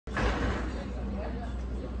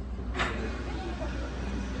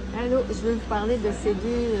Allô, je vais vous parler de ces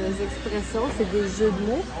deux expressions, c'est des jeux de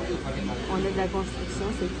mots. On a de la construction,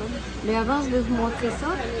 c'est le fun. Mais avant, je vais vous montrer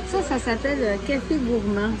ça. Ça s'appelle café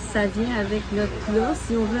gourmand. Ça vient avec notre plat.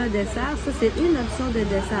 Si on veut un dessert, ça c'est une option de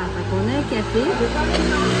dessert. Donc on a un café.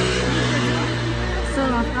 Ça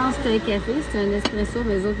en France, c'est un café, c'est un espresso,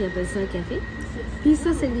 mais eux autres ils appellent ça un café. Puis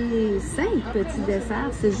ça, c'est les 5 petits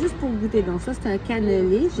desserts. C'est juste pour goûter. Donc ça, c'est un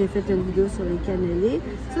cannelé. J'ai fait une vidéo sur les cannelés.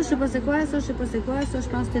 Ça, je sais pas c'est quoi. Ça, je sais pas c'est quoi. Ça, je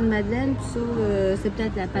pense que c'est une madeleine. Puis ça, c'est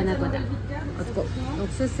peut-être la panna cotta. En tout cas. Donc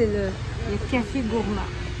ça, c'est le café gourmand.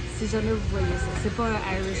 Si jamais vous voyez ça. C'est pas un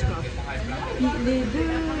Irish coffee. Puis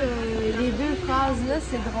les deux phrases-là,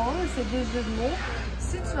 c'est drôle. C'est des jeux de mots.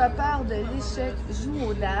 Si tu as peur de l'échec,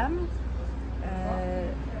 joue aux dames.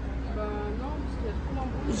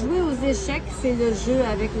 Jouer aux échecs, c'est le jeu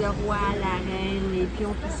avec le roi, la reine, les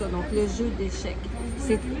pions, tout ça. Donc, le jeu d'échecs.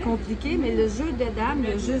 C'est compliqué, mais le jeu de dames, il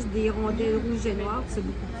y a juste des rondelles rouges et noires, c'est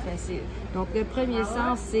beaucoup plus facile. Donc, le premier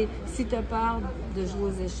sens, c'est si tu as peur de jouer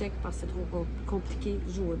aux échecs parce que c'est trop compliqué,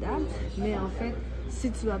 joue aux dames. Mais en fait,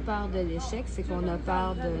 si tu as peur de l'échec, c'est qu'on a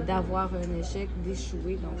peur d'avoir un échec,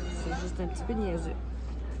 d'échouer. Donc, c'est juste un petit peu niaiseux.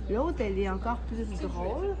 L'autre, elle est encore plus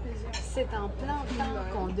drôle. C'est en plantant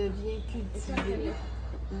qu'on devient cultivé.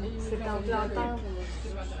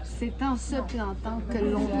 C'est en se plantant que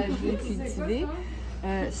l'on devient cultivé.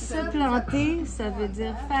 Se planter, ça veut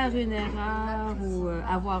dire faire une erreur ou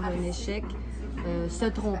avoir un échec. Se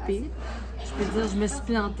tromper. Je peux dire je me suis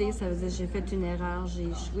plantée, ça veut dire j'ai fait une erreur, j'ai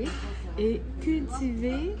échoué. Et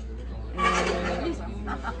cultiver,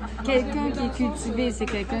 quelqu'un qui est cultivé, c'est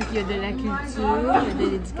quelqu'un qui a de la culture,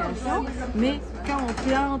 de l'éducation. Mais quand on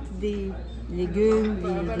plante des légumes,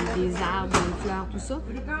 des arbres, des fleurs, tout ça,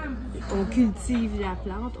 on cultive la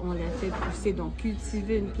plante, on la fait pousser. Donc,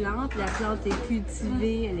 cultiver une plante, la plante est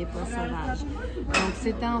cultivée, elle n'est pas sauvage. Donc,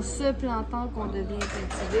 c'est en se plantant qu'on devient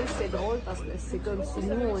cultivé. C'est drôle parce que c'est comme si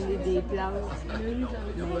nous, on est des plantes.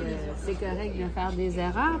 Mais c'est correct de faire des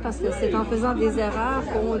erreurs parce que c'est en faisant des erreurs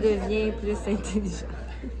qu'on devient plus intelligent.